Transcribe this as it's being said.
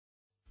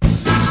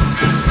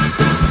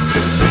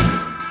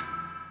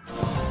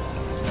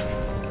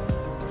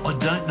I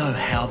don't know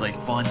how they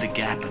find the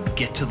gap and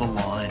get to the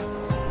line.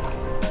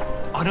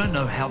 I don't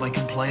know how they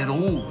can play at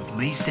all with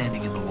me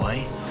standing in the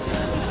way.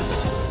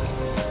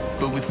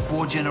 But with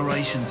 4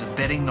 generations of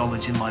betting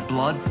knowledge in my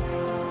blood,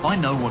 I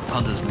know what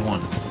punters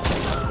want.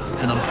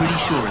 And I'm pretty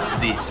sure it's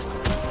this.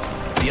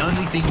 The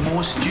only thing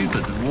more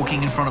stupid than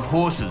walking in front of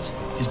horses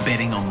is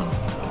betting on them.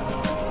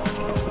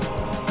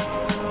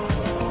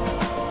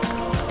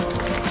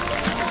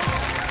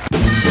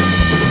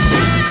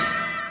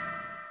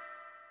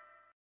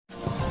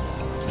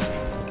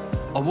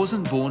 I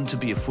wasn't born to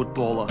be a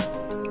footballer.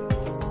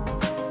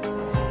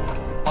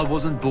 I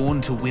wasn't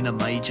born to win a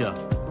major.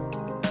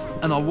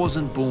 And I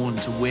wasn't born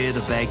to wear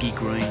the baggy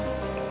green.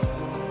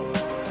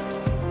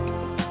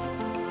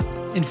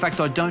 In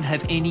fact, I don't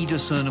have any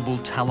discernible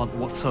talent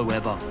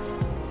whatsoever,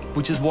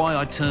 which is why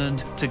I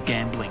turned to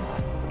gambling,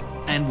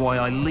 and why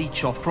I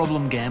leech off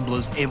problem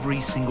gamblers every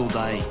single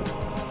day.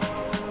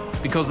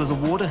 Because as a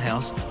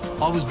waterhouse,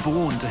 I was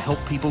born to help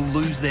people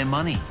lose their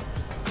money,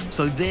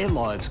 so their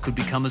lives could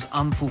become as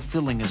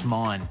unfulfilling as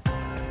mine.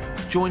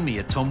 Join me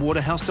at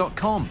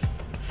tomwaterhouse.com,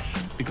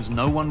 because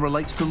no one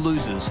relates to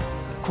losers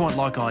quite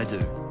like I do.